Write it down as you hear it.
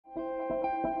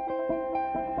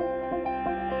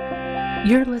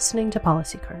You're listening to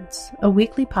Policy Currents, a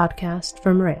weekly podcast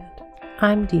from RAND.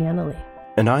 I'm Deanna Lee.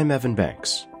 And I'm Evan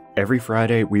Banks. Every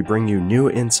Friday, we bring you new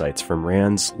insights from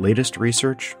RAND's latest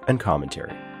research and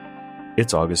commentary.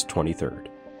 It's August 23rd.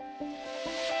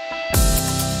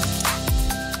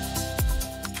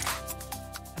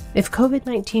 If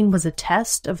COVID-19 was a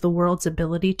test of the world's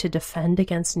ability to defend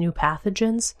against new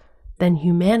pathogens, then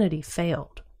humanity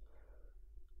failed.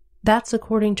 That's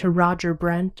according to Roger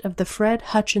Brent of the Fred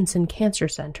Hutchinson Cancer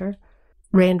Center,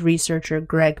 RAND researcher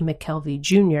Greg McKelvey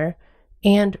Jr.,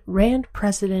 and RAND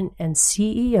president and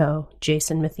CEO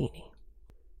Jason Matheny.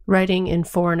 Writing in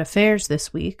Foreign Affairs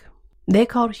this week, they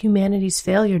called humanity's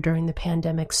failure during the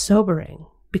pandemic sobering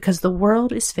because the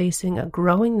world is facing a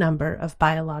growing number of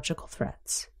biological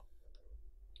threats.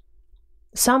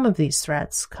 Some of these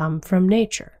threats come from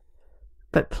nature,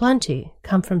 but plenty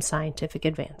come from scientific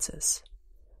advances.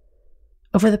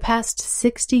 Over the past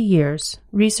 60 years,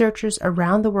 researchers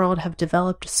around the world have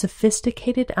developed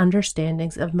sophisticated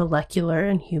understandings of molecular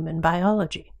and human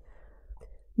biology.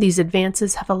 These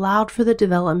advances have allowed for the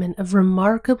development of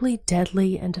remarkably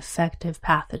deadly and effective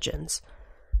pathogens.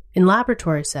 In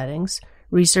laboratory settings,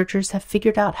 researchers have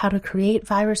figured out how to create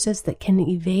viruses that can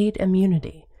evade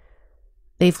immunity.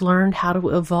 They've learned how to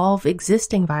evolve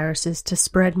existing viruses to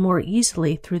spread more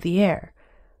easily through the air,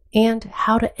 and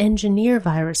how to engineer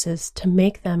viruses to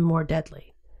make them more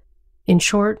deadly. In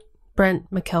short,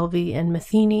 Brent, McKelvey, and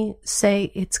Matheny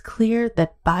say it's clear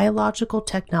that biological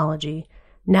technology,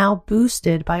 now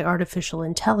boosted by artificial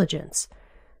intelligence,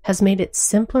 has made it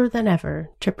simpler than ever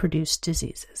to produce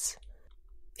diseases.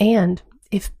 And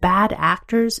if bad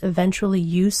actors eventually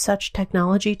use such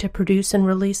technology to produce and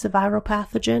release a viral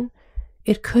pathogen,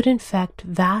 it could infect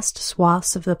vast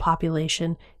swaths of the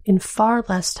population in far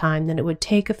less time than it would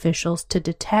take officials to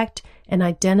detect and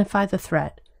identify the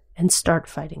threat and start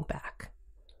fighting back.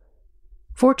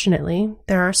 Fortunately,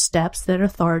 there are steps that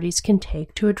authorities can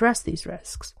take to address these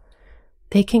risks.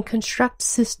 They can construct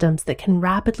systems that can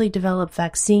rapidly develop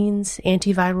vaccines,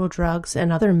 antiviral drugs,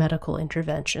 and other medical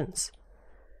interventions.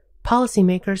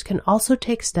 Policymakers can also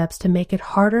take steps to make it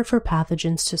harder for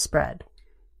pathogens to spread.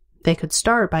 They could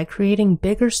start by creating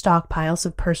bigger stockpiles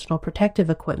of personal protective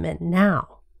equipment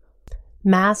now.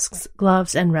 Masks,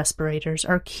 gloves, and respirators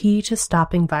are key to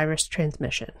stopping virus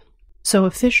transmission, so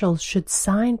officials should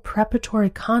sign preparatory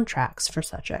contracts for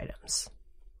such items.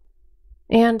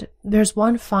 And there's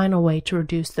one final way to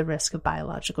reduce the risk of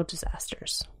biological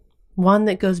disasters, one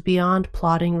that goes beyond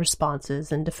plotting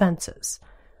responses and defenses.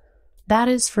 That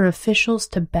is for officials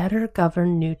to better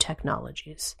govern new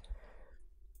technologies.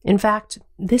 In fact,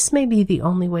 this may be the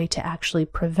only way to actually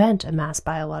prevent a mass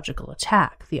biological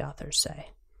attack, the authors say.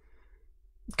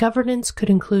 Governance could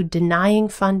include denying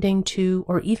funding to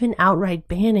or even outright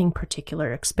banning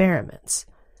particular experiments,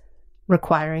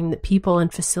 requiring that people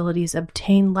and facilities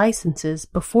obtain licenses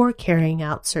before carrying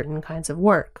out certain kinds of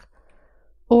work,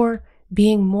 or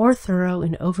being more thorough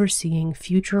in overseeing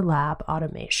future lab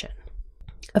automation.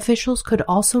 Officials could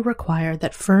also require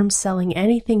that firms selling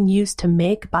anything used to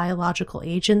make biological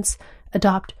agents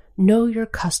adopt Know Your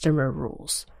Customer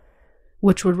rules,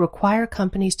 which would require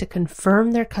companies to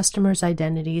confirm their customers'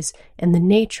 identities and the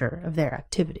nature of their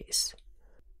activities.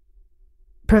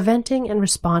 Preventing and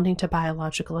responding to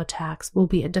biological attacks will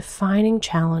be a defining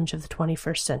challenge of the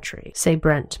 21st century, say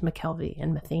Brent, McKelvey,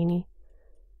 and Matheny.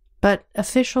 But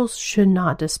officials should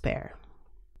not despair.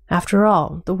 After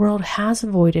all, the world has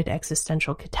avoided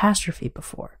existential catastrophe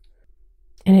before,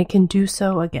 and it can do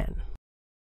so again.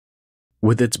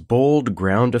 With its bold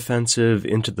ground offensive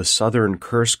into the southern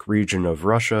Kursk region of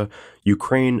Russia,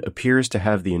 Ukraine appears to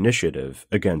have the initiative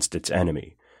against its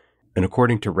enemy. And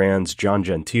according to RAND's John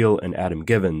Gentile and Adam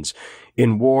Givens,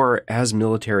 in war, as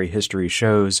military history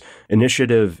shows,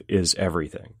 initiative is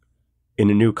everything. In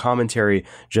a new commentary,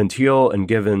 Gentile and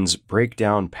Givens break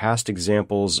down past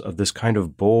examples of this kind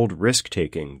of bold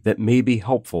risk-taking that may be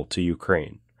helpful to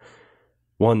Ukraine.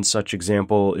 One such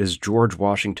example is George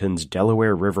Washington's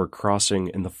Delaware River crossing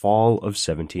in the fall of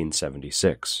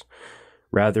 1776.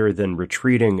 Rather than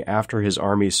retreating after his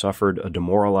army suffered a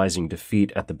demoralizing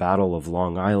defeat at the Battle of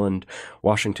Long Island,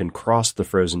 Washington crossed the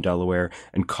frozen Delaware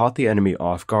and caught the enemy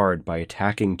off guard by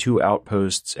attacking two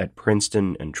outposts at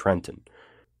Princeton and Trenton.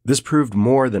 This proved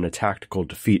more than a tactical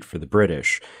defeat for the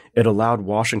British. It allowed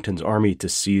Washington's army to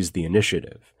seize the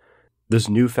initiative. This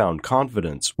newfound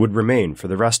confidence would remain for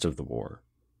the rest of the war.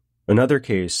 Another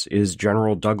case is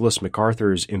General Douglas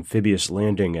MacArthur's amphibious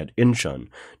landing at Incheon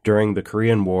during the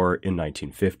Korean War in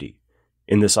 1950.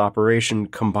 In this operation,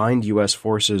 combined U.S.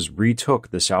 forces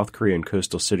retook the South Korean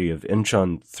coastal city of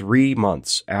Incheon 3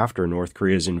 months after North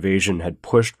Korea's invasion had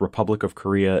pushed Republic of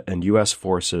Korea and U.S.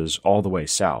 forces all the way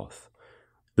south.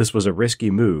 This was a risky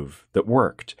move that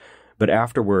worked, but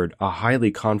afterward, a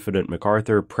highly confident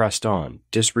MacArthur pressed on,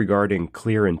 disregarding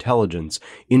clear intelligence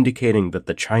indicating that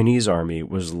the Chinese army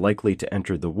was likely to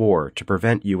enter the war to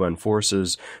prevent UN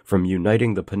forces from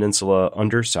uniting the peninsula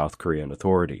under South Korean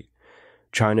authority.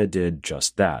 China did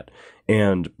just that,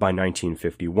 and by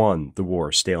 1951, the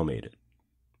war stalemated.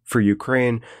 For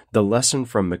Ukraine, the lesson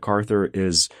from MacArthur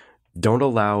is don't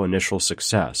allow initial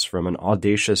success from an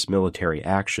audacious military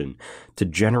action to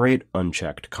generate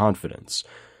unchecked confidence.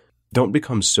 Don't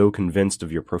become so convinced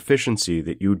of your proficiency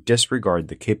that you disregard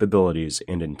the capabilities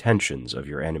and intentions of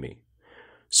your enemy.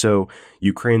 So,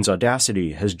 Ukraine's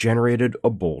audacity has generated a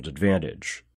bold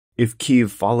advantage. If Kyiv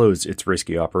follows its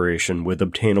risky operation with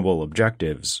obtainable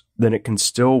objectives, then it can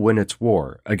still win its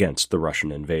war against the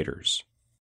Russian invaders.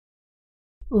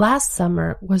 Last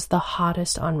summer was the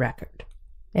hottest on record,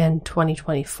 and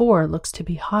 2024 looks to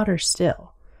be hotter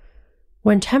still.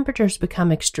 When temperatures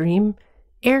become extreme,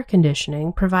 air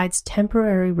conditioning provides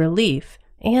temporary relief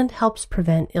and helps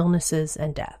prevent illnesses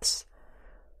and deaths.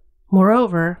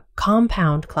 Moreover,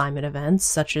 compound climate events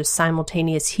such as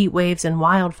simultaneous heat waves and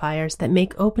wildfires that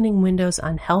make opening windows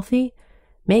unhealthy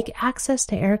make access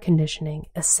to air conditioning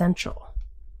essential.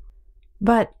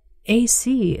 But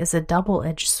AC is a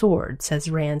double-edged sword,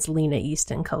 says RAND's Lena East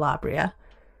in Calabria.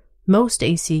 Most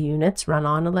AC units run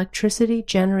on electricity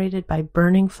generated by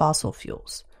burning fossil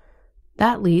fuels.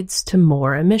 That leads to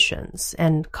more emissions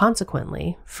and,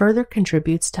 consequently, further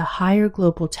contributes to higher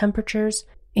global temperatures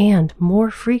and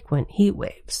more frequent heat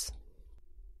waves.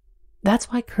 That's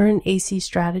why current AC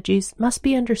strategies must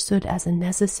be understood as a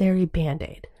necessary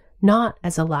band-aid, not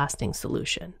as a lasting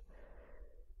solution.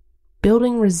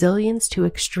 Building resilience to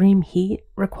extreme heat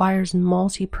requires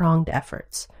multi-pronged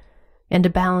efforts and a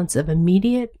balance of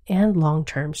immediate and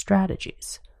long-term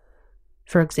strategies.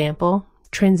 For example,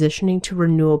 transitioning to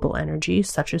renewable energy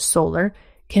such as solar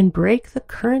can break the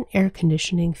current air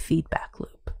conditioning feedback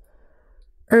loop.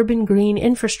 Urban green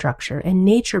infrastructure and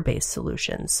nature-based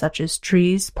solutions such as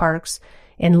trees, parks,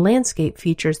 and landscape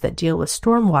features that deal with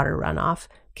stormwater runoff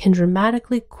can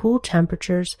dramatically cool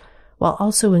temperatures while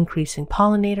also increasing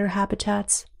pollinator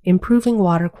habitats, improving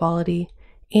water quality,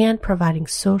 and providing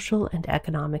social and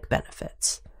economic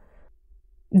benefits.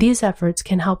 These efforts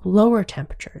can help lower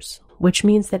temperatures, which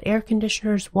means that air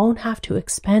conditioners won't have to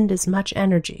expend as much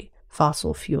energy,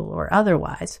 fossil fuel or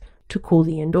otherwise, to cool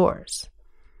the indoors.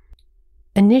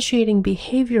 Initiating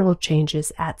behavioral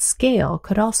changes at scale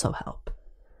could also help.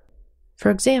 For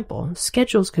example,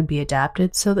 schedules could be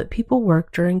adapted so that people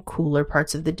work during cooler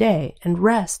parts of the day and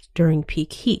rest during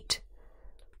peak heat.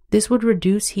 This would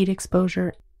reduce heat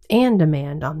exposure and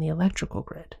demand on the electrical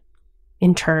grid.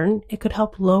 In turn, it could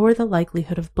help lower the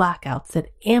likelihood of blackouts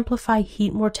that amplify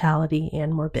heat mortality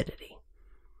and morbidity.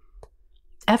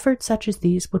 Efforts such as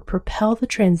these would propel the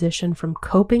transition from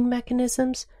coping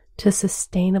mechanisms to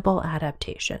sustainable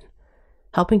adaptation,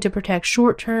 helping to protect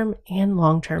short-term and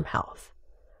long-term health.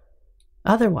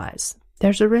 Otherwise,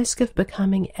 there's a risk of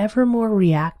becoming ever more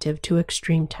reactive to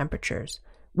extreme temperatures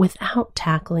without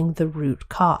tackling the root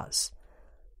cause.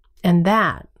 And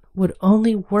that would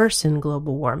only worsen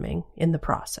global warming in the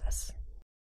process.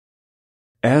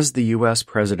 As the U.S.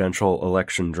 presidential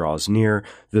election draws near,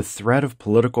 the threat of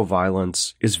political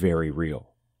violence is very real.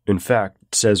 In fact,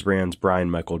 says RAND's Brian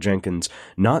Michael Jenkins,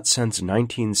 not since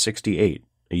 1968,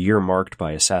 a year marked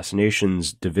by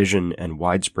assassinations, division, and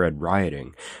widespread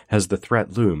rioting, has the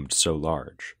threat loomed so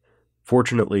large.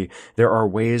 Fortunately, there are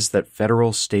ways that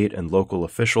federal, state, and local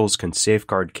officials can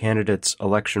safeguard candidates,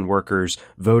 election workers,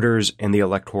 voters, and the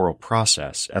electoral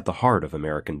process at the heart of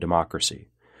American democracy.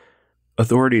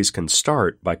 Authorities can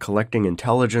start by collecting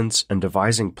intelligence and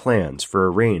devising plans for a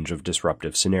range of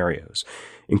disruptive scenarios,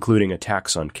 including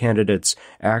attacks on candidates,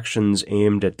 actions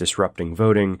aimed at disrupting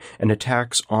voting, and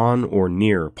attacks on or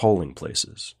near polling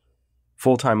places.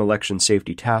 Full-time election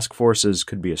safety task forces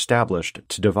could be established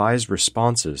to devise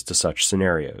responses to such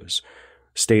scenarios.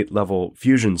 State-level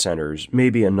fusion centers may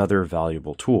be another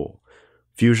valuable tool.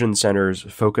 Fusion centers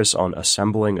focus on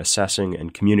assembling, assessing,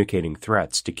 and communicating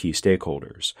threats to key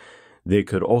stakeholders. They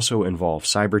could also involve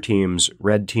cyber teams,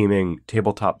 red teaming,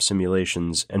 tabletop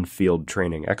simulations, and field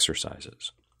training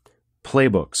exercises.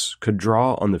 Playbooks could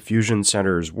draw on the Fusion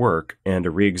Center's work and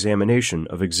a re-examination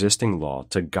of existing law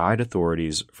to guide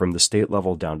authorities from the state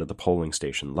level down to the polling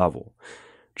station level.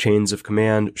 Chains of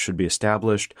command should be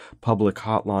established, public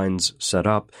hotlines set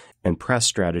up, and press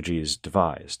strategies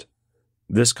devised.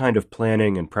 This kind of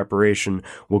planning and preparation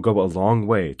will go a long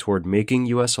way toward making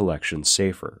U.S. elections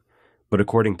safer. But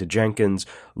according to Jenkins,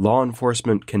 law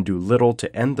enforcement can do little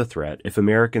to end the threat if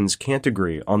Americans can't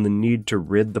agree on the need to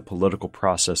rid the political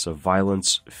process of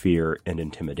violence, fear, and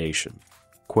intimidation.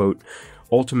 Quote,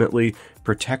 ultimately,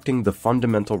 protecting the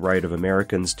fundamental right of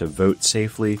Americans to vote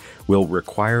safely will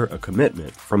require a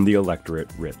commitment from the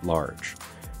electorate writ large.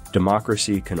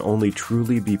 Democracy can only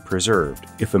truly be preserved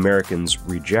if Americans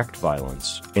reject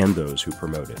violence and those who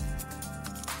promote it.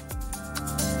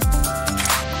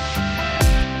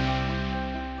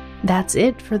 That's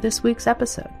it for this week's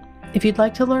episode. If you'd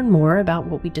like to learn more about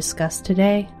what we discussed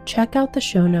today, check out the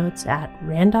show notes at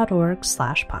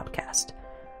rand.org/podcast.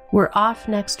 We're off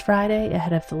next Friday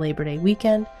ahead of the Labor Day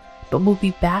weekend, but we'll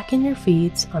be back in your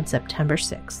feeds on September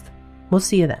 6th. We'll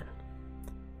see you then.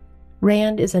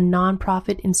 RAND is a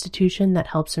nonprofit institution that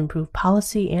helps improve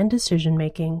policy and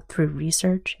decision-making through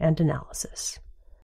research and analysis.